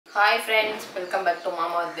Hi friends, welcome back to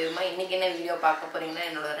Mama with Babyma. இன்னைக்கு என்ன video பார்க்க போறீங்கன்னா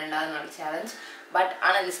என்னோட ரெண்டாவது நாள் சேலஞ்ச். பட்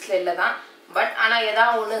ஆனா லிஸ்ட்ல இல்ல தான். பட் ஆனா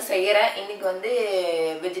ஏதாவது ஒன்னு செய்யறேன். இன்னைக்கு வந்து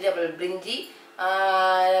வெஜிடபிள் பிரிஞ்சி,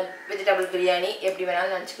 வெஜிடபிள் பிரியாணி எப்படி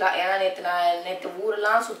வேணாலும் நினைச்சுக்கலாம். ஏன்னா நேத்து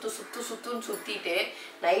ஊரெல்லாம் சுத்துன்னு சுத்திட்டு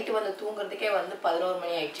நைட்டு வந்து தூங்குறதுக்கே வந்து 11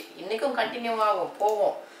 மணி ஆயிடுச்சு. இன்னைக்கும் கண்டினியூ ஆகும்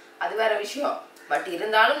போவோம், அது வேற விஷயம். பட்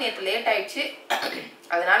இருந்தாலும் நேற்று லேட் ஆயிடுச்சு.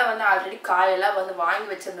 அதனால வந்து ஆல்ரெடி காலையெல்லாம் வந்து வாங்கி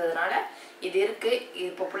வச்சிருந்ததுனால இது இருக்கு.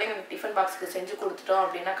 இப்போ பிள்ளைங்களுக்கு டிஃபன் பாக்ஸுக்கு செஞ்சு கொடுத்துட்டோம்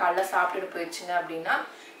அப்படின்னா காலைல சாப்பிட்டுட்டு போயிடுச்சுங்க அப்படின்னா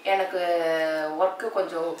எனக்கு ஒர்க்கு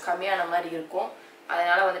கொஞ்சம் கம்மியான மாதிரி இருக்கும்.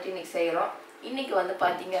 அதனால வந்துட்டு இன்னைக்கு செய்கிறோம். இன்னைக்கு வந்து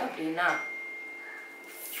பார்த்தீங்க அப்படின்னா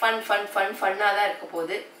ஃபன்னாக தான் இருக்க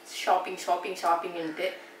போகுது. ஷாப்பிங்ன்ட்டு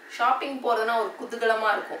ஷாப்பிங் போகிறதுனா ஒரு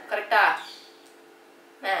குதூகலமாக இருக்கும். கரெக்டா?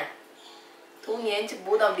 தூங்கி ஏஞ்சி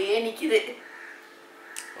பூதம் அப்படியே நிற்கிது.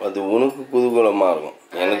 அது உனக்கு குதூகலமா இருக்கும்,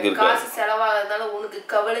 எனக்கு காசு செலவாகிறதுனால உனக்கு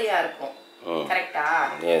கவலையா இருக்கும். கரெக்டா?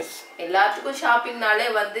 எஸ். எல்லாத்துக்கும் ஷாப்பிங்னாலே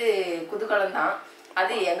வந்து குதூகலம் தான்.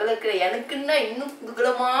 அது எனக்குன்னா இன்னும்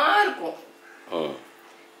குதூகலமா இருக்கும்.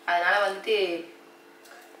 அதனால வந்துட்டு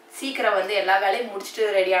சீக்கிரம் வந்து எல்லா வேலையும் முடிச்சுட்டு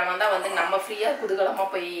ரெடி ஆனா தான் வந்து நம்ம ஃப்ரீயா குதூகலமா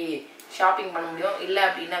போய் ஷாப்பிங் பண்ண முடியும். இல்ல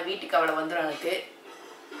அப்படின்னா வீட்டுக்கு அவளை வந்துடும் எனக்கு.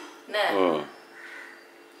 என்ன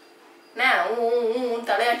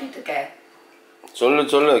தலையாட்டிட்டு இருக்க?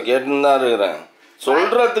 சொல்லு கேட்டுதான் இருக்கிறேன்.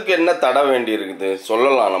 சொல்றதுக்கு என்ன தடை வேண்டி இருக்குது?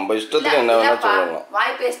 சொல்லலாம், நம்ம இஷ்டத்துக்கு என்ன வேணா சொல்லலாம்.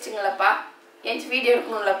 வாய் பேசிட்டீங்களப்பா, ஏன் வீடியோ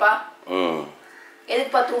எடுக்கணும்லப்பா.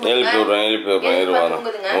 எதுக்கு பாத்து எழுப்பி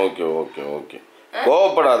ஓகே.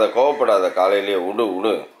 கோவப்படாத. காலையிலேயே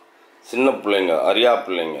விடு. சின்ன பிள்ளைங்க, அரியா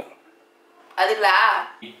பிள்ளைங்க. அதுங்களா?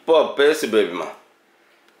 இப்போ பேசு பேபிமா.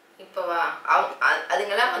 இப்பவா?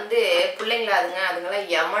 அதுங்கெல்லாம் வந்து பிள்ளைங்களா?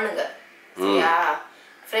 அதுங்கெல்லாம் யமனுங்க. சரியா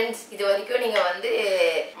ஃப்ரெண்ட்ஸ்? இது வரைக்கும் நீங்க வந்து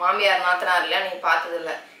மாமியார் நாத்தனார்ல நீங்க பார்த்தது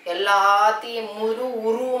இல்லை. எல்லாத்தையும் முழு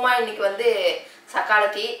உருவமா இன்னைக்கு வந்து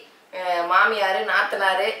சக்காலத்தி மாமியார்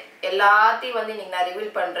நாத்தனார் எல்லாத்தையும் வந்து இன்னைக்கு நான்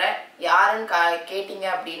ரிவீல் பண்றேன். யாருன்னு கேட்டீங்க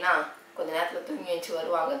அப்படின்னா கொஞ்ச நேரத்துல தூங்கி எழுந்து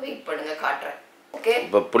வருவாங்க. வெயிட் பண்ணுங்க, காட்டுறேன். ஓகே?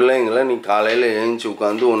 இப்போ பிள்ளைங்களை நீ காலையில எழுந்து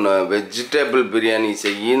உட்காந்து உன்னை வெஜிடபிள் பிரியாணி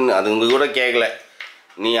செய்யின்னு அதுங்க கூட கேட்கல.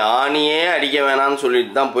 நீ ஆணியே அடிக்க வேணான்னு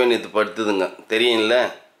சொல்லிட்டு தான் போய் நேற்று படுத்துதுங்க, தெரியும்ல?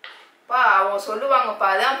 அவங்க சொல்லுவாங்கப்பா,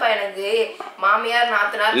 அதான்ப்பா எனக்கு மாமியார்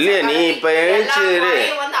நாத்தனார் இல்ல. நீ இப்ப எழுந்து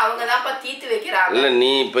வந்து அவங்கதான்ப்பா தீத்து வைக்கிறாங்க. இல்ல, நீ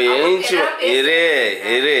இப்ப எழுந்து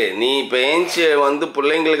நீ இப்ப எழுந்து வந்து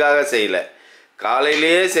பிள்ளைங்களுக்காக செய்யல.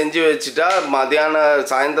 காலையிலேயே செஞ்சு வச்சுட்டா மத்தியானம்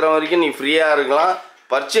சாயந்தரம் வரைக்கும் நீ ஃப்ரீயா இருக்கலாம்.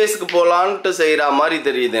 பர்ச்சேஸ்க்கு போலான்ட்டு செய்யற மாதிரி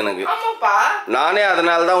தெரியுது எனக்கு. நானே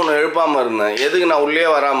அதனாலதான் உன்னை எழுப்பாம இருந்தேன். எதுக்கு நான் உள்ளே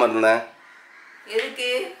வராம இருந்தேன்?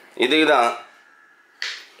 இதுக்குதான்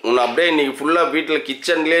உன்னை அப்படியே இன்னைக்கு ஃபுல்லா வீட்டுல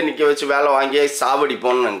கிச்சன்லயே நிக்க வச்சு வேலை வாங்கி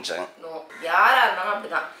சாவடிப்போன்னு நினைச்சேன். யாரா இருந்தாலும்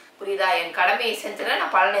அப்படிதான், புரியுதா? என் கடமையை செஞ்சல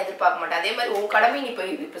நான் பலனை எதிர்பார்க்க மாட்டேன். அதே மாதிரி உன் கடமையை நீ போய்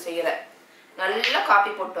இப்ப செய்யற. நல்லா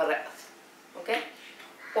காப்பி போட்டு வர்ற. ஓகே?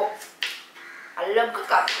 போ, அளவுக்கு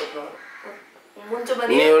காப்பி போட்டு வர.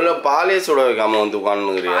 நீ உள்ள பாலே சுட வைக்காம வந்து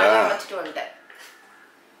உட்காந்துக்கிறியா? வச்சுட்டு வந்துட்டேன்.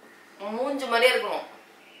 மூஞ்சி மாதிரியே இருக்கணும்.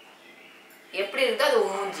 எப்படி இருந்தா அது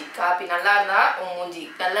உன் மூஞ்சி. காப்பி நல்லா இருந்தா உன் மூஞ்சி,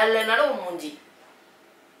 நல்லா இல்லைனாலும் உன் மூஞ்சி.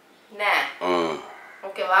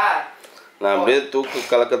 ஓகேவா? நான் அப்படியே தூக்கு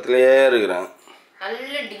கலக்கத்திலேயே இருக்கிறேன்.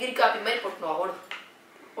 நல்ல டிகிரி காப்பி மாதிரி போட்டுனுவா.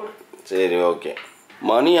 சரி, ஓகே.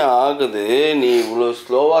 மணி ஆகுது. நீ இவ்வளவு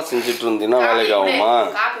ஸ்லோவா செஞ்சுட்டு இருந்தீன்னா வேலைக்கு ஆகுமா?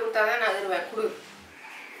 காப்பி கொடுத்தாதான் நான் வருவேன். குடு.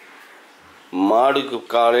 மாடுக்கு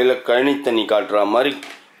காலையில கழனி தண்ணி காட்டுற மாதிரி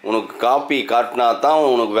உனக்கு காப்பி காட்டினா தான்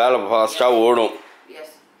உனக்கு வேலை ஃபாஸ்டா ஓடும்.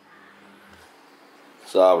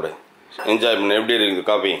 சாப்பிடு, என்ஜாய் பண்ணு. எப்படி இருக்குது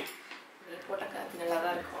காப்பி?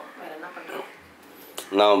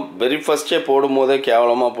 நான் வெரி ஃபர்ஸ்டே போடும் போதே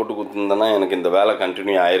கேவலமாக போட்டு கொடுத்துருந்தேன்னா எனக்கு இந்த வேலை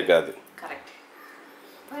கண்டினியூ ஆயிருக்காது. கரெக்ட்.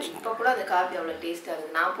 இப்போ கூட அந்த காப்பி அவ்வளோ டேஸ்ட்டாக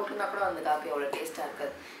இருக்குது. நான் போட்டுனா கூட அந்த காப்பி அவ்வளோ டேஸ்ட்டாக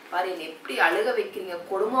இருக்காது. பாரு, எப்படி அழுக வைக்கிறீங்க,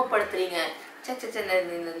 கொடுமைப்படுத்துறீங்க.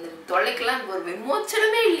 இந்த தொல்லைக்கெல்லாம் ஒரு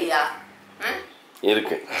விமோச்சனமே இல்லையா?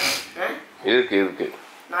 இருக்கு.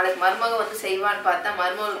 நாளைக்கு மருமக வந்து செய்வான்னு பார்த்தா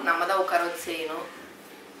மருமகளுக்கு நம்ம தான் உட்கார வச்சு செய்யணும்.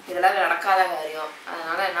 இதெல்லாம் நடக்காத காரியம்.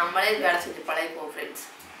 அதனால நம்மளே வேலை செஞ்சு பழகிப்போம் ஃப்ரெண்ட்ஸ்.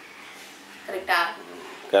 கரெக்டா?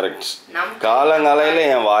 கரெக்ட். காலங்காலையில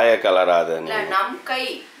என் வாயை கலராத. நம் கை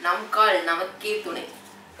நம் கால் நமக்கே துணை.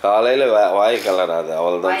 காலையில வாயை கலராத,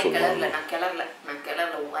 அவள் தான் சொல்லுவாங்க. நான் கிளறல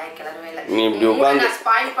வாயை கிளறவே இல்லை. நீ இப்படி உட்காந்து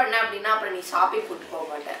ஸ்பாயில் பண்ண அப்படின்னா அப்புறம் நீ ஷாப்பிங் கூட்டு போக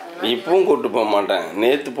மாட்டேன். இப்பவும் கூட்டு போக மாட்டேன்.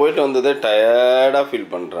 நேத்து போயிட்டு வந்ததே டயர்டா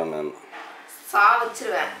ஃபீல் பண்றேன் நான்.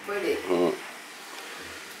 வச்சிருவேன் போயிடு.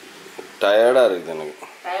 டயர்டா இருக்குது எனக்கு.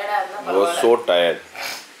 டயர்டா இருந்தா சோ டயர்ட்.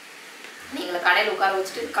 நீங்கள கடையில உட்கார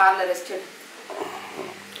வச்சுட்டு கார்ல ரெஸ்ட் எடு.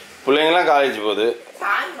 பிள்ளைங்களாம் காலேஜ் போகுது.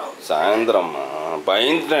 சாயந்தரமா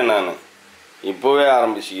பயந்துட்டேன் நான். இப்போவே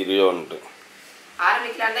ஆரம்பிச்சுக்கிறியோன்ட்டு.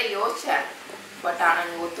 ஆரம்பிக்கலான்னு தான் யோசிச்சேன். பட் ஆனால்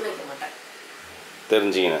நீ ஒத்துழைக்க மாட்டேன்.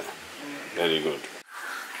 தெரிஞ்சுக்கினேன். Very good.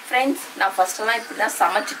 ஃப்ரெண்ட்ஸ், நான் ஃபஸ்ட்டெல்லாம் இப்படி தான்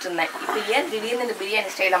சமைச்சிட்டு இருந்தேன். இப்போ ஏன் திடீர்னு இந்த பிரியாணி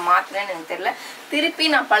ஸ்டைலை மாற்றினேன்னு எனக்கு தெரியல. திருப்பி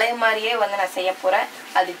நான் பழைய மாதிரியே வந்து நான் செய்ய போகிறேன்.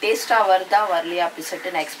 அது டேஸ்ட்டாக வருதா வரலையா அப்படி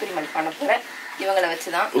சொல்லிட்டு நான் எக்ஸ்பெரிமெண்ட் பண்ண போகிறேன் இவங்களை வச்சு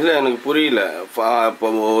தான். இல்லை எனக்கு புரியல. இப்போ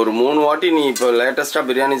ஒரு 3 வாட்டி நீ இப்போ லேட்டஸ்ட்டாக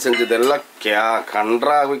பிரியாணி செஞ்சது எல்லாம்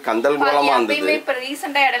கன்றாகி கந்தல் கோலமாக இருந்தது. இப்போ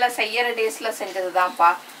ரீசெண்டாக இடையில செய்யற டேஸில் செஞ்சது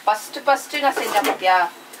தான்ப்பா. ஃபஸ்ட்டு நான் செஞ்சேன் பார்த்தியா,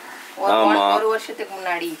 ஒரு வருஷத்துக்கு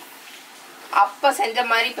முன்னாடி அப்போ செஞ்ச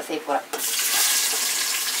மாதிரி இப்போ செய்ய போகிறேன்.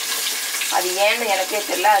 அது ஏன்னு எனக்கே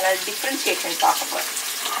தெரியல. அதனால டிஃப்ரென்ஷியேஷன் பார்க்க போகிறேன்.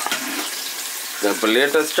 இப்போ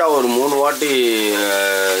லேட்டஸ்ட்டாக ஒரு 3 வாட்டி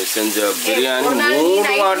செஞ்ச பிரியாணி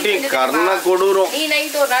 3 வாட்டி கர்ண கொடூரம். நீ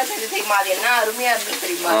நைட் ஒரு நாள் செஞ்சு தெரியுமா? அது என்ன அருமையாக இருந்து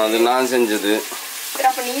தெரியுமா? அது நான் செஞ்சது. சரி,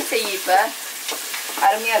 அப்போ நீ செய். இப்போ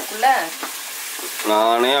அருமையாக இருக்குல்ல.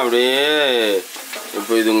 நானே அப்படியே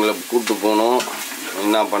இப்போ இதுங்களை கூப்பிட்டு போகணும்.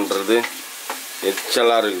 என்ன பண்ணுறது,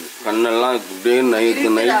 எச்சலாக இருக்குது. கண்ணெல்லாம் அப்படியே நைட்டு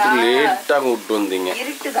லேட்டாக கூப்பிட்டு வந்தீங்க.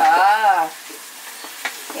 இருக்குதா?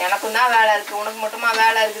 எனக்கும் தான் வேலை இருக்குது. உனக்கு மட்டுமா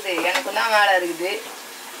வேலை இருக்குது? எனக்கும் தான் வேலை இருக்குது.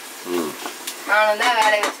 நானும் தான்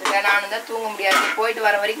வேலையை வச்சுருக்கேன். நானும் தான் தூங்க முடியாது. போயிட்டு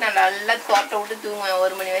வர வரைக்கும் நான் நல்லா தோட்ட விட்டு தூங்குவேன்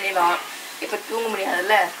 1 மணி வரையிலும். இப்போ தூங்க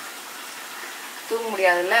முடியாதுல்ல.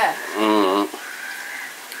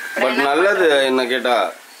 பட் நல்லது என்ன கேட்டால்,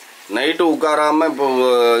 நைட்டு உட்காராம இப்போ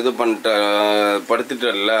இது பண்ணிட்ட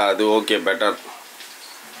படுத்துட்டல, அது ஓகே பெட்டர்.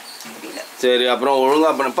 சரி, அப்புறம்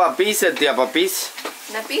ஒழுங்கா பண்ணப்பா. பீஸ் எடுத்தியாப்பா? பீஸ்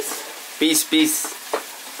என்ன பீஸ்? பீஸ்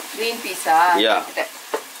கிரீன் பீஸா? யா,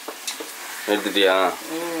 எடுத்துட்டியா?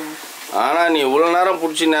 ஆனால் நீ இவ்வளோ நேரம்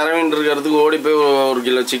பிடிச்சி நிறவின்னு இருக்கிறதுக்கு ஓடி போய் 1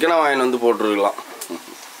 கிலோ சிக்கனை வாங்கிட்டு வந்து போட்டுருக்கலாம்.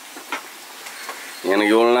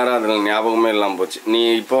 எனக்கு இவ்வளோ நேரம் அதில் ஞாபகமே இல்லாமல் போச்சு. நீ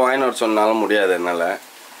இப்போ வாங்கிட்டு வர சொன்னாலும் முடியாது என்னால்.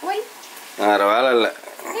 வேறு வேலை இல்லை.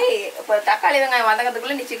 தக்காளி வெங்காயம்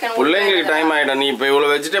வதங்கிறதுக்குள்ள நீ சிக்கன் பிள்ளைங்களுக்கு டைம் ஆகிடும். நீ இப்போ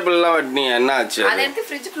இவ்வளோ வெஜிடபிள் எல்லாம் வெட்டினி, என்ன ஆச்சு? அதை எடுத்து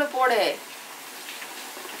ஃப்ரிட்ஜுக்குள்ளே போடு.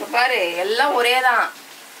 இப்போ பாரு, எல்லாம் ஒரே தான்.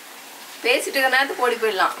 பேசிட்டு இருக்க நேரத்துக்கு ஓடி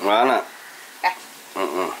போயிடலாம். வேணாம்,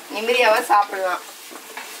 நிம்மதியாவே சாப்பிடலாம்.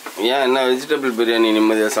 ஏன் என்ன வெஜிடபிள் பிரியாணி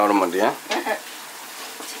நிம்மதியாக சாப்பிட மாட்டியா?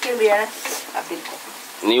 சிக்கன் பிரியாணி அப்படி இருக்கும்.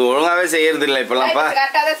 நீ ஒழுங்காவே செய்யறது இல்லை இப்பெல்லாம்ப்பா.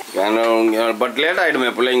 பட் லேட் ஆயிடுமே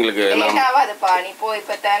பிள்ளைங்களுக்கு. ஆகாதுப்பா. நீ போய்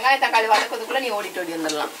இப்போ தேங்காய் தக்காளி வதக்கிறதுக்குள்ள நீ ஓடிட்டு ஓடி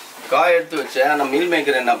வந்துடலாம். காய் எடுத்து வச்சேன். நான் மீல்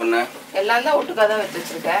மேக்கர் என்ன பண்ணேன்? எல்லாம் தான் ஒட்டுக்காக தான் வச்சு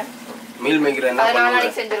வச்சிருக்கேன். மீல் மேக்கர் என்ன பண்ணேன்?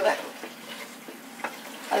 நாளைக்கு செஞ்சிருவேன்.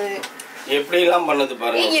 அது எப்படி எல்லாம் பண்ணது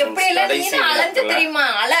பாருங்க. நீ எப்படி எல்லாம் நீ அலைஞ்ச தெரியுமா?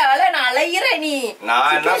 நான் அலையிற. நீ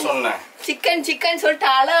நான் என்ன சொன்னேன்? சிக்கன் சொல்லிட்டு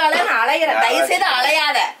நான் அலையிற. தயவு செய்து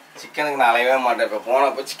அலையாத. சிக்கனுக்கு நான் அலையவே மாட்டேன். இப்போ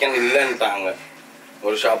போனப்போ சிக்கன் இல்லைன்ட்டாங்க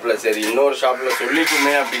ஒரு ஷாப்ல. சரி, இன்னொரு ஷாப்ல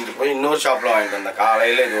சொல்லிக்குமே அப்படின்ட்டு போய் இன்னொரு ஷாப்ல வாங்கிட்டு வந்தேன்.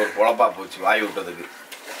 காலையில இது ஒரு பொழப்பா போச்சு வாய் விட்டதுக்கு.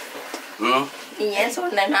 நீ ஏன்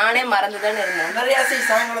சொன்ன? நானே மறந்துதானே இருந்தேன். நிறைய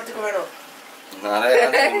சாயங்காலத்துக்கு வேணும்.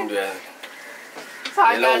 நிறைய முடியாது.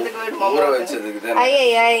 ஊற வச்சதுக்கு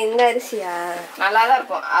ஐயா இந்த அரிசியா நல்லாதான்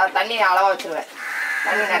இருக்கும். தண்ணி அளவா வச்சிருவேன்.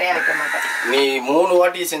 தண்ணி நிறைய வைக்க மாட்டேன். நீ 3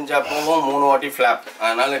 வாட்டி செஞ்சா போகும், 3 வாட்டி ஃபிளாப்.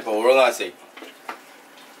 அதனால இப்ப ஒழுங்கா செய்.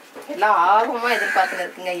 எல்லாம் ஆர்வமா எதிர்பார்த்துன்னு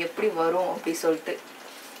இருக்குங்க எப்படி வரும் அப்படி சொல்லிட்டு.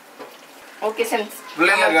 Okay sense.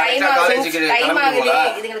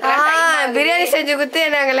 பிரியாணி செஞ்சு கொடுத்து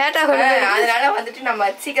நாங்க லேட்டா அதனால வந்துட்டு நம்ம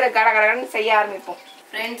சீக்கிரம் கடகடன்னு செய்ய ஆரம்பிப்போம்.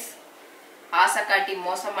 ஃப்ரெண்ட்ஸ், ஆசை காட்டி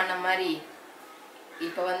மோசம் பண்ண மாதிரி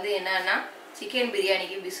இப்போ வந்து என்னன்னா சிக்கன்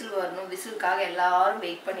பிரியாணிக்கு விசில் வரணும். விசிலுக்காக எல்லாரும்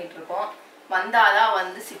வெயிட் பண்ணிட்டு இருக்கோம். வந்தாதான்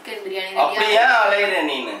வந்து சிக்கன் பிரியாணி.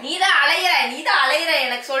 நீதான் அலையிற.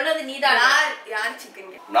 எனக்கு சொல்றது நீதான். யார் சிக்கன்?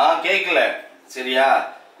 நான் கேட்கல. சரியா?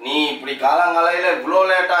 நீ இப்படி காலங்காலையில இவ்வளோ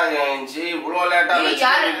லேட்டா ஏஞ்சி இவ்வளோ லேட்டா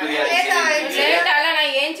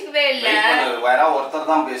நான் ஏஞ்சிக்கவே இல்லை. வேற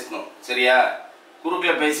ஒருத்தர் தான் பேசணும். சரியா?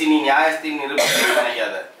 குறுக்குல பேசி நீ நியாயத்தையும்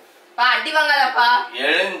நிரூபிக்காத. அடி வாங்காதப்பா.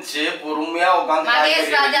 எழுந்துச்சு பொறுமையா உட்காந்து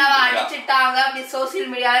மகேஷ்ராஜாவை அடிச்சுட்டாங்க அப்படி சோசியல்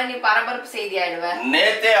மீடியால நீ பரபரப்பு செய்தி ஆயிடுவ.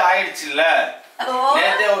 நேத்தே ஆயிடுச்சுல்ல.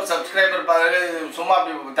 நேத்தே ஒரு சப்ஸ்கிரைபர் பாரு சும்மா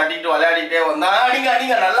அப்படி தட்டிட்டு விளையாடிட்டே வந்தா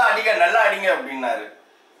அடிங்க நல்லா அடிங்க அப்படின்னாரு.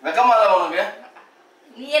 வெக்கமால உனக்கு?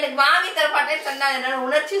 நீ எனக்கு வாங்கி தர மாட்டேன்னு சொன்னாங்க. என்ன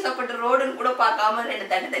உணர்ச்சி சப்பட்டு ரோடுன்னு கூட பார்க்காம 2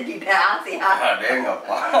 தட்டிட்டேன் ஆசையா.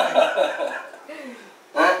 அடேங்கப்பா.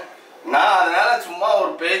 நான் அதனால சும்மா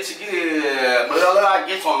ஒரு பேச்சுக்கு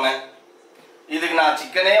ஆக்கியே சொன்னேன். இதுக்கு நான்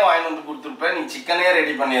சிக்கனே வாங்கி வந்து கொடுத்துருப்பேன், நீ சிக்கனே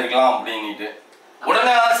ரெடி பண்ணிருக்கலாம் அப்படின்னுட்டு.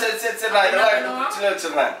 உடனே சரி நான் இதெல்லாம் எடுத்து ஃப்ரிட்ஜ்ல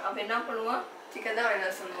வச்சிருந்தேன். அப்ப என்ன பண்ணுவோம்? சிக்கன் தான்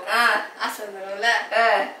வேணும் சொல்லுவோம். சொல்லுவோம்ல.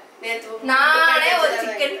 நானே ஒரு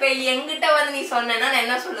சிக்கன் பே எங்கிட்ட வந்து நீ சொன்னேன்னா நான்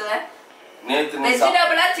என்ன சொல்லுவேன்? நேத்து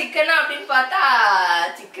வெஜிடபிளா சிக்கனா அப்படின்னு பார்த்தா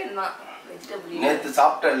சிக்கன் தான். நேத்து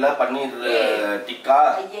சாப்பிட்டல பன்னீர் டிக்கா.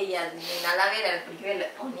 ஐயா நல்லாவே எனக்கு பிடிக்கவே இல்லை.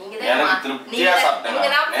 நீங்க தான் திருப்தியா சாப்பிட்டேன்.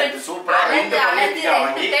 நேத்து சூப்பரா 2 பன்னீர் டிக்கா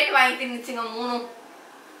வாங்கி பிளேட் வாங்கி தின்னுச்சுங்க 3.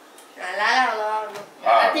 நல்லா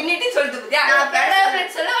தின்னிட்டு சொல்லிட்டு பத்தியா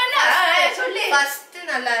சொல்லு. ஃபர்ஸ்ட்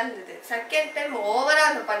நல்லா இருந்தது. செகண்ட் டைம் ஓவரா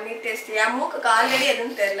அந்த பன்னீர் டேஸ்ட். என் மூக்கு ஆல்ரெடி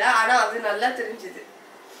எதுவும் தெரியல, ஆனா அது நல்லா தெரிஞ்சது.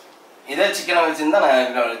 இதே சிக்கனை வச்சிருந்தா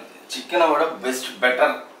நான் சிக்கனை விட பெஸ்ட்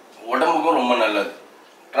பெட்டர், உடம்புக்கும் ரொம்ப நல்லது.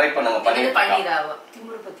 ட்ரை பண்ணுங்க. பன்னீராவா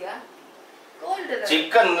திமுரு பத்தியா?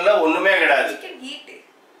 சிக்கன்ல ஒண்ணுமே கிடையாது. சிக்கன் ஹீட்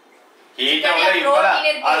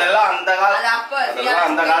அதெல்லாம் அந்த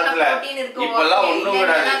காலத்துல இப்பெல்லாம் ஒண்ணும்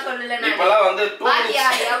கிடையாது. இப்பெல்லாம் வந்து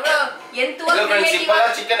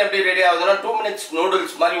இப்பெல்லாம் சிக்கன் எப்படி ரெடி ஆகுதுன்னா 2 minutes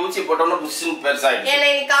நூடுல்ஸ் மாதிரி ஊசி போட்டோம்னா புஷ்ஷுன்னு பெருசாயிடுச்சு.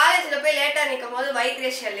 காலேஜ்ல போய் லேட்டா நிக்கும் போது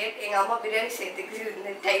வைக்ரேஷியா லேட், எங்க அம்மா பிரியாணி செய்யறதுக்கு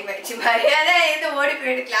டைம் ஆயிடுச்சு. மரியாதை இது ஓடி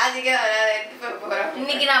போயிட்டு கிளாஸுக்கே போறோம்.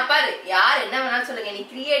 இன்னைக்கு நான் பாரு யார் என்ன வேணாலும் சொல்லுங்க, நீ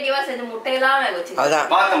கிரியேட்டிவா சேர்ந்து முட்டையெல்லாம் வச்சு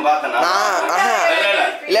பார்த்தேன்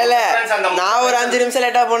இல்ல நான் ஒரு 5 நிமிஷம்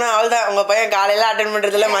லேட்டா போனா அவள்தான் உங்க பையன் காலையில அட்டென்ட்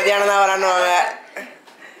பண்றதுல மத்தியானம் தான் வரானுவாங்க.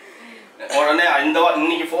 உடனே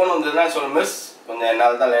இன்னைக்கு போன் வந்ததுன்னா சொல்ல மிஸ் கொஞ்சம்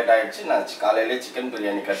என்னால தான் லேட் ஆயிடுச்சு, நான் காலையிலே சிக்கன்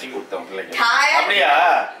பிரியாணி கட்டி கொடுத்தேன் பிள்ளைக்கு. அப்படியா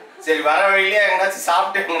சரி, வர வழியிலே எங்கனாச்சும்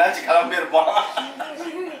சாப்பிட்டு எங்கனாச்சும் கிளம்பி இருப்பான்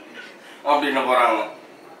அப்படின்னு போறாங்க.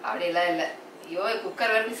 அப்படி எல்லாம் இல்ல. ஐயோ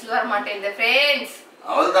குக்கர் வேற விசில் வர மாட்டேங்குது ஃப்ரெண்ட்ஸ்.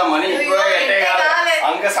 அவள்தான் மணி இப்போ 8:15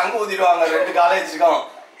 அங்க சங்கு ஊதிடுவாங்க 2 காலேஜுக்கும்.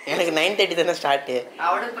 எனக்கு 9:30 தானே ஸ்டார்ட்.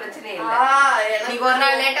 அவட பிரச்சனை இல்ல. நீ ஒரு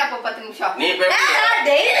நாள் லேட்டா போ 10 நிமிஷம். நீ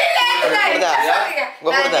டெய்லி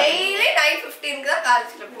டெய்லி 9:15 தான்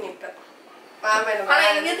காலேஜ்ல போய் நிப்பேன். ஆனா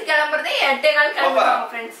இங்க கிளம்பறதே 8:15 கிளம்புவாங்க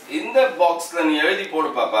फ्रेंड्स. இந்த பாக்ஸ்ல நீ எழுதி போடு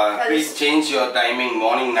பாப்பா. Please change your timing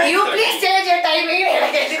morning 9:30. You please change your timing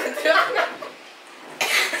எனக்கு எழுதி கொடுத்துருவாங்க.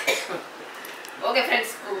 ஓகே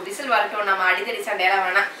फ्रेंड्स, விசில் வரட்டும். நம்ம அடிக்கடி சண்டையெல்லாம்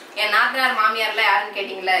வேணாம். என் நாத்தனார் மாமியார்ல யாருன்னு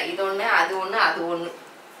கேட்டீங்களா, இது ஒண்ணு அது ஒண்ணு அது ஒண்ணு,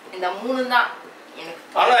 இந்த 3 தான் எனக்கு.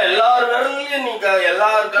 ஆனா எல்லார் விரல்லயும் நீங்க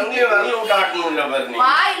எல்லார் கண்ணிலயும் விரல் விட்டு ஆட்டணும்ல பாரு. நீ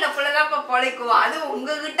வாயில புள்ளதாப்பா பொழைக்கும். அது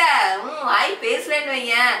உங்ககிட்ட வாய் பேசலன்னு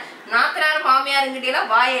வையேன், நாத்தனார் மாமியாருங்கிட்ட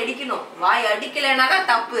எல்லாம் வாய் அடிக்கணும். வாய் அடிக்கலைன்னா தான்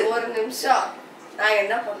தப்பு. ஒரு நிமிஷம் நான்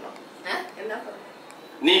என்ன பண்ணோம் என்ன பண்ணோம்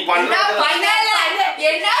நீ பண்ற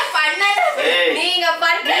என்ன பண்ணல நீங்க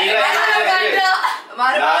பண்றீங்க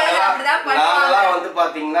அப்படிதான் பண்ணுவாங்க. வந்து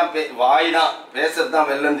பாத்தீங்கன்னா வாய் தான் பேசுறது தான்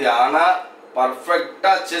வெள்ளந்தி. ஆனா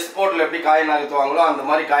பர்ஃபெக்ட்டா செஸ் போர்ட்ல எப்படி காய் நகர்த்துவாங்களோ அந்த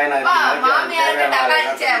மாதிரி காய் நகர்த்தி மாமியாருக்கு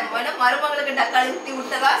டக்காளிச்ச மருமகளுக்கு டக்காளி ஊத்தி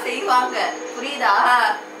விட்டதா செய்வாங்க. புரியுதா?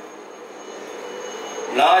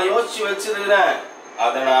 நான் யோசிச்சு வச்சிருக்கிறேன்,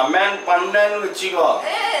 அத நான் அமேன் பண்ணேன்னு வச்சுக்கோ,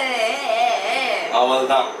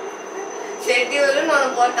 அவள்தான். ஷெட்யூல்னு ஒன்னு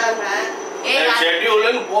போட்டாங்க.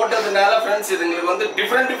 ஷெட்யூல்னு போட்டதுனால ஃப்ரெண்ட்ஸ் இதுங்களுக்கு வந்து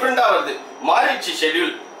டிஃபரெண்டா வருது. மாறிடுச்சு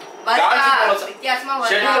ஷெட்யூல். வித்தியாசமா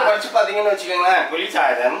ஷெட்யூல் படிச்சு பாத்தீங்கன்னு வச்சுக்கோங்களேன், புளி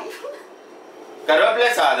சாதம், கருவேப்பிலை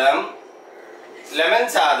சாதம்,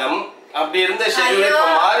 லெமன் சாதம் அப்படி இருந்த ஷெட்யூல் இப்ப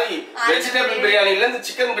மாறி வெஜிடபிள் பிரியாணில இருந்து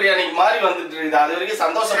சிக்கன் பிரியாணிக்கு மாறி வந்துட்டு இருக்குது. அது வரைக்கும்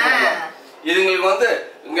சந்தோஷப்படலாம். இதுங்களுக்கு வந்து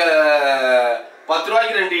இங்க 10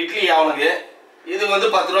 ரூபாய்க்கு 2 இட்லி அவனுக்கு, இது வந்து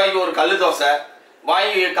 10 ரூபாய்க்கு ஒரு கல்லு தோசை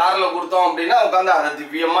வாங்கி கார்ல கொடுத்தோம் அப்படின்னா உட்காந்து அதை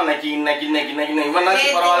திவ்யமா நக்கி நக்கி நக்கி நக்கி இவனாச்சு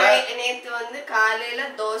பரவாயில்ல. நேத்து வந்து காலையில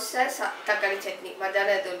தோசை தக்காளி சட்னி,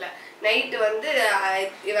 மத்தியானம் எதுவும் இல்ல. நைட்டு வந்து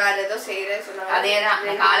வேற ஏதோ செய்யறேன்னு சொன்னாங்க.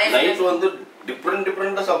 அதேதான் காலையில நைட் வந்து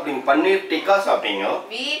டிஃபரெண்டா சாப்பிட்டீங்க. பன்னீர் டிக்கா சாப்பிட்டீங்க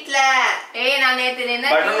வீட்ல. நான் நேத்து என்ன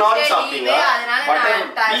பட்டர் நான் சாப்பிட்டீங்க,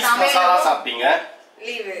 பட்டர் மசாலா சாப்பிட்டீங்க.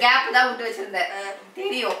 கேப் தான் விட்டு வச்சிருந்தேன்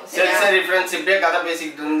தெரியும். சரி ஃப்ரெண்ட்ஸ், இப்படியே கதை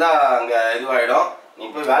பேசிக்கிட்டு இருந்தா அங்க இதுவாயிடும். நீ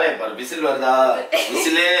போய் வேலையை பாரு. விசில் வருதா?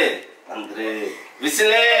 விசிலே வந்துரு,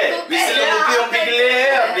 விசிலே விசில் முக்கியம் பிகிலே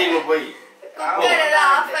அப்படின்னு போய்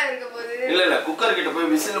இல்ல குக்கர் கிட்ட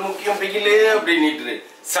போய் விசில் முக்கியம் பிகிலே அப்படின்னு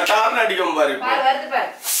சட்டார்னு அடிக்கும் பாரு.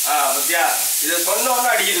 பத்தியா இத சொன்ன உடனே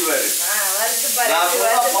அடிக்குது பாரு. நான்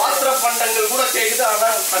சொன்ன பாத்திர பண்டங்கள் கூட கேக்குது, ஆனா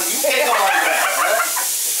நீ கேட்க மாட்டேன்.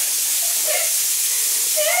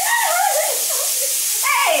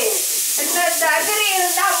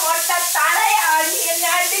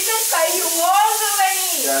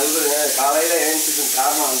 காலையில எழுந்துக்கு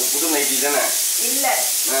காரணம் அந்த புது நைட்டி தானே? இல்ல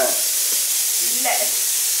இல்ல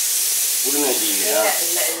புது நைட்டி இல்லையா?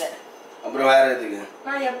 இல்ல அப்புறம் வேற எதுக்கு?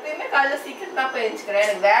 நான் எப்பயுமே காலையில சீக்கிரம் தான் போய் எழுந்துக்கிறேன்.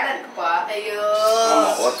 எனக்கு வேலை இருக்குப்பா. ஐயோ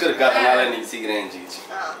ஒர்க் இருக்காதனால நீ சீக்கிரம் எழுந்துச்சு.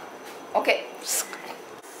 ஓகே,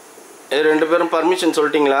 2 பேரும் பர்மிஷன்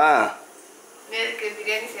சொல்லிட்டீங்களா?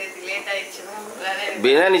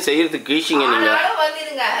 பிரியாணி செய்யறதுக்கு கீஷிங்க நீங்க.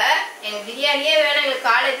 வந்துருங்க, எங்க பிரியாணியே வேணும், எங்களுக்கு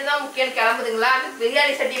காலேஜ் தான் முக்கியம் கிளம்புதுங்களா? அந்த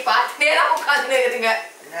பிரியாணி சட்டி பார்த்துட்டே தான் உட்காந்து இருக்குதுங்க.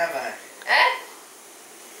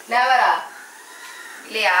 நேவரா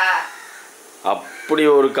இல்லையா? அப்படி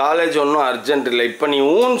ஒரு காலேஜ் ஒன்றும் அர்ஜென்ட் இல்லை. இப்போ நீ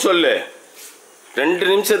ஊன்னு சொல்லு, 2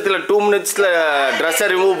 நிமிஷத்துல 2 மினிட்ஸ்ல ட்ரெஸ்ஸை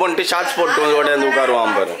ரிமூவ் பண்ணிட்டு ஷார்ட்ஸ் போட்டு வந்து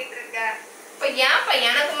உட்காருவான் பாரு. இப்போ ஏன்ப்பா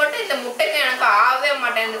எனக்கு மட்டும் இந்த முட்டைக்கு எனக்கு ஆகவே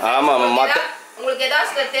மாட்டேங்குது. ஆமா உங்களுக்கு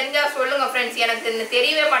ஏதாவது தெரிஞ்சா சொல்லுங்க ஃப்ரெண்ட்ஸ். எனக்கு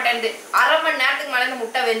தெரியவே மாட்டேங்குது. அரை மணி நேரத்துக்கு மேலே இந்த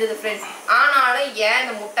முட்டை வெந்தது ஃப்ரெண்ட்ஸ். ஆனாலும் ஏன்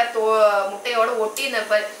இந்த முட்டையோட ஒட்டி இந்த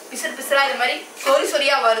பிசுறு பிசுறா இது மாதிரி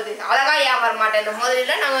சொரியா வருது. அழகா ஏன் வர மாட்டேன்.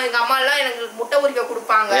 முதல்ல நாங்கள் எங்கள் அம்மா எல்லாம் எனக்கு முட்டை உரிக்க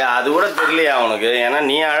கொடுப்பாங்க. அது கூட தெரியலையா உனக்கு? ஏன்னா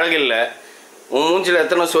நீ அழகு இல்லை. உன் மூஞ்சில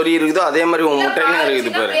எத்தனை சொறி இருக்குதோ அதே மாதிரி உன் முட்டையிலும்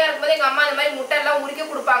இருக்குது பாரு. இருக்கும்போது எங்க அம்மா இந்த மாதிரி முட்டை எல்லாம் உரிக்க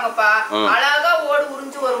கொடுப்பாங்கப்பா. அழகா ஓடு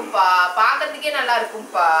உறிஞ்சு வரும்பா. பாக்கிறதுக்கே நல்லா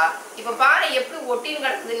இருக்கும்பா. இப்ப பாரு எப்படி ஒட்டின்னு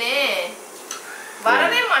கிடக்குதுன்னு.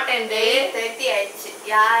 வரவே மாட்டேன்டே. 30 ஆயிடுச்சு.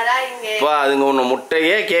 யாரா இங்க அதுங்க ஒண்ணு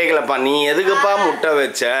முட்டையே கேட்கலப்பா. நீ எதுக்குப்பா முட்டை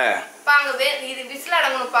வச்ச? பாங்க இது விசில்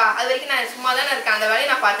அடங்கணும்ப்பா. அது வரைக்கும் நான் சும்மா தானே இருக்கேன். அந்த வேலையை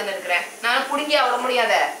நான் பார்த்துன்னு இருக்கிறேன். நான் புடுங்கி அவ்வளோ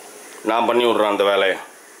முடியாத. நான் பண்ணி விடுறேன் அந்த வேலையை.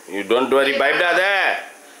 You don't worry. பயப்படாத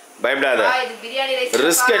பயப்படாத.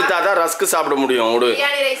 ரிஸ்க் எடுத்தாதான் ரஸ்க் சாப்பிட முடியும்.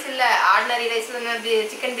 பிரியாணி ரைஸ் இல்ல, ஆர்டினரி ரைஸ்ல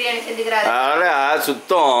சிக்கன் பிரியாணி செஞ்சுக்கிறாரு. அதனால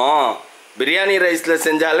சுத்தம் பிரியாணி ரைஸ்ல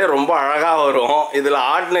செஞ்சாலே ரொம்ப அழகா வரும். இதுல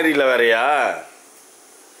ஆர்டினரியில வேறையா?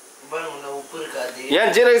 உப்பு இருக்காது.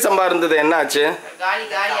 ஏன் ஜீரக சம்பா இருந்தது என்ன ஆச்சு? காலி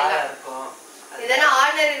காலி எல்லாம் இருக்கும். இதெல்லாம்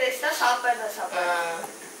ஆர்டினரி ரைஸ் தான் சாப்பிடுறேன்.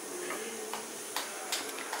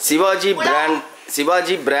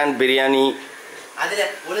 சிவாஜி பிராண்ட் பிரியாணி. அதுல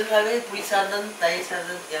ஒழுங்காவே புளி சாதம், தயிர்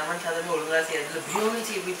சாதம், லெமன் சாதம் ஒழுங்கா செய்யறதுல பிரியாணி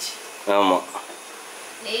செய்விச்சு. ஆமா.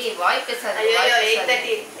 ஏய் வாய் பேசாத. ஐயோ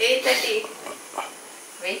 8:30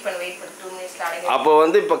 வெயிட் பண்ணு 2 மினிட்ஸ்ல அடங்க. அப்போ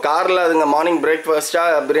வந்து இப்ப கார்ல அதுங்க மார்னிங் பிரேக்ஃபாஸ்டா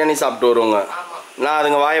பிரியாணி சாப்பிட்டு வருவாங்க. ஆமா. நான்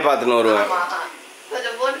அதுங்க வாயை பார்த்துன்னு வருவேன். ஆமா.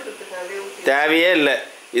 கொஞ்சம் போட்டு கொடுத்துங்க. தேவையே இல்லை.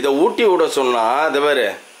 இதை ஊட்டி விட சொன்னா அது பாரு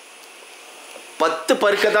 10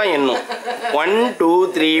 பருக்க தான் எண்ணும். 1 2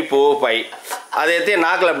 3 4 5 அதை எத்தைய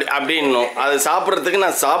நாக்கில் அப்படி இன்னும் அது சாப்பிட்றதுக்கு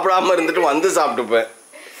நான் சாப்பிடாம இருந்துட்டு வந்து சாப்பிட்டுப்பேன்.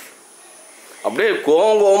 அப்படியே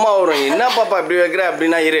கோவமா வரும். என்ன பாப்பா இப்படி வைக்கிற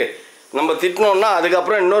அப்படின்னா இரு நம்ம திட்டினோம்னா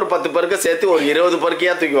அதுக்கப்புறம் இன்னொரு 10 பருக்க சேர்த்து ஒரு 20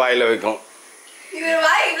 பருக்கையா தூக்கி வாயில வைக்கும். இவர்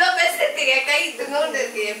வாய் இவ்வளோ பேசுறதுக்கு கை இதுன்னு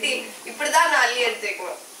இருக்கு. எப்படி இப்படிதான் நான் அள்ளி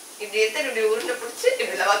எடுத்துக்கணும். இப்படி எடுத்து இப்படி உருண்டை பிடிச்சி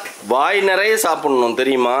இப்படி வாய் நிறைய சாப்பிடணும்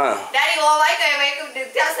தெரியுமா? டாடி உன் வாய்க்கு என் வாய்க்கு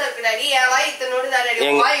வித்தியாசம் இருக்கு டாடி. என் வாய் இத்தனோடு தான் டாடி.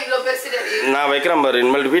 உன் வாய் இவ்வளோ பெருசு டாடி. நான் வைக்கிறேன் பாரு.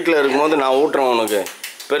 இனிமேல் வீட்டில் இருக்கும்போது நான் ஊட்டுறேன் உனக்கு.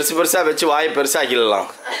 பெருசா வச்சு வாயை பெருசாக்கிடலாம்.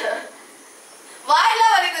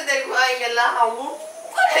 வாயெல்லாம் வரைக்கும் தெரியுமா இங்கெல்லாம்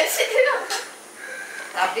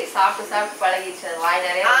அப்படியே சாப்பிட்டு பழகிடுச்சு. வாய்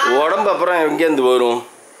நிறைய. உடம்பு அப்புறம் எங்கேருந்து வரும்?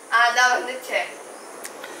 அதான் வந்துச்சு.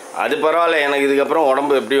 அது பரவாயில்ல. எனக்கு இதுக்கப்புறம்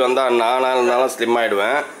உடம்பு எப்படி வந்தா நானாக இருந்தாலும் ஸ்லிம்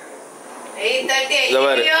ஆயிடுவேன். 8:30.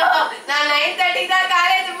 நான் 9:30 தான்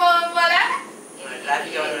காலேஜ் போகும் போல.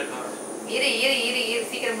 இரு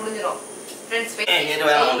சீக்கிரம் முடிஞ்சிடும். ஃப்ரெண்ட்ஸ்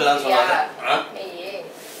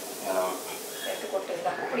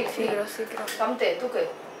சீக்கிரம் கம்தே தூக்கு.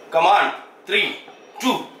 Come on 3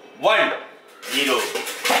 2 1 0.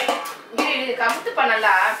 இரு கம்த்து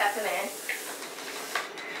பண்ணலா டக்குனே.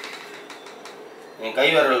 என் கை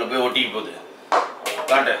விரல்ல போய் ஒட்டிக்கு போகுது.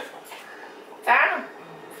 காட்டு. ஃபேன்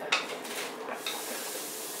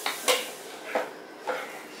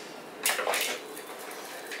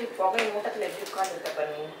புகை மூட்டத்தில் எப்படி உட்காந்துருக்க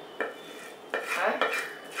பாருங்க.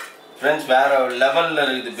 ஃப்ரெண்ட்ஸ் வேற லெவல்ல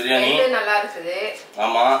இருக்குது பிரியாணி. நல்லா இருக்குது.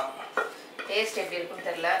 ஆமா. டேஸ்ட் எப்படி இருக்குன்னு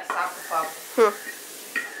தெரியல. சாப்பிட்டு பாப்போம்.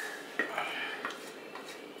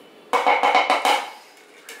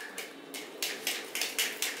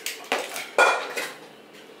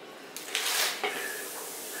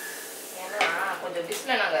 ஏன்னா கொஞ்சம்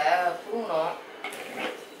டிஷ்ல நாங்க புடுங்கணும்.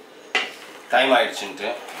 டைம் ஆயிடுச்சுன்ட்டு.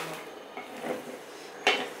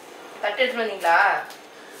 தட்டு எடுத்துட்டு வந்தீங்களா?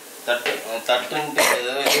 தட்டுன்ட்டு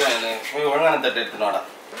போய் ஒழுங்கான தட்டு எடுத்துனோடா.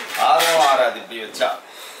 ஆர்வம் ஆறாது இப்படி வச்சா.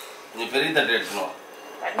 கொஞ்சம் பெரிய தட்டு எடுத்துனோம்.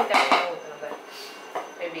 தண்ணி ஊற்றணும்.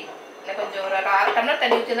 எப்படி இல்லை கொஞ்சம் ஒரு 1/2 டம்ளர்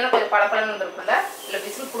தண்ணி ஊற்றிருந்தா கொஞ்சம் பழப்பழன்னு வந்துருக்குல்ல. இல்லை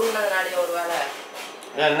விசில் புடுங்கினதுனாலே ஒரு வேலை.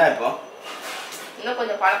 என்ன இப்போ இன்னும்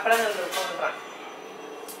கொஞ்சம் பழப்பழன்னு வந்துருக்கும்ன்றான்.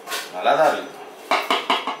 நல்லா தான் இருக்குது.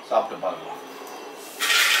 சாப்பிட்டு பார்க்கலாம்.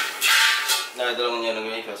 நான் இதில் கொஞ்சம்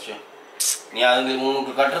எனக்கு வை ஃபஸ்ட்டு. நீ அது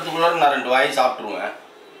உனக்கு கட்டுறதுக்குள்ள நான் 2 வாய் சாப்பிட்ருவேன்.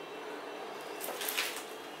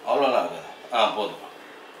 அவ்வளோலாம் இருக்காது. போதும்.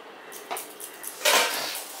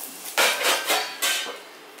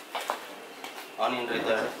 ஆனியன்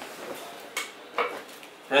ரைத்தா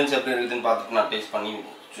ஃப்ரெண்ட்ஸ் எப்படி இருக்குதுன்னு பார்த்துட்டு நான் டேஸ்ட் பண்ணி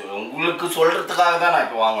உங்களுக்கு சொல்கிறதுக்காக தான் நான்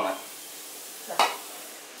இப்போ வாங்கினேன்.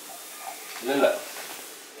 இல்லை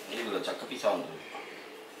சக்க பீஸா வந்து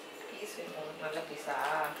பீஸ் நல்ல பீஸா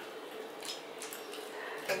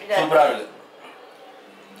சூப்பராக இருக்குது.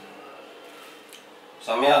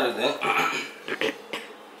 செம்மையாக இருக்குது.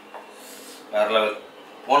 வேற லெவல்.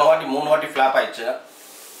 போன வாட்டி 3 வாட்டி ஃப்ளாப் ஆயிடுச்சு.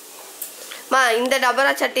 இந்த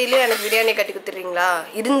டபரா சட்டிலையும் எனக்கு பிரியாணி கட்டி கொடுத்துறீங்களா?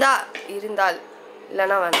 இருந்தால்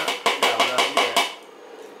இல்லைன்னா வேணாம்.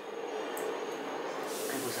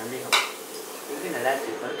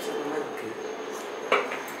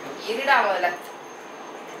 இருடா முதல்ல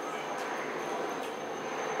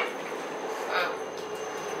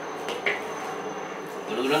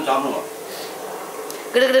குடுகுடுன்னு சாப்பிடுங்க.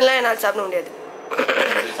 கிடுகிடுலாம் என்னால் சாப்பிட முடியாது.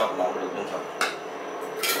 சாப்பிடலாம், குடுகுடுன்னு சாப்பிடலாம்.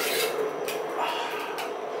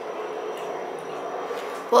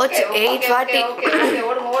 போச்சு 8:40.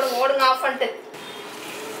 ஓடுங்க ஆஃப் பண்ணிட்டு.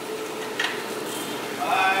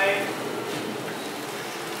 Bye.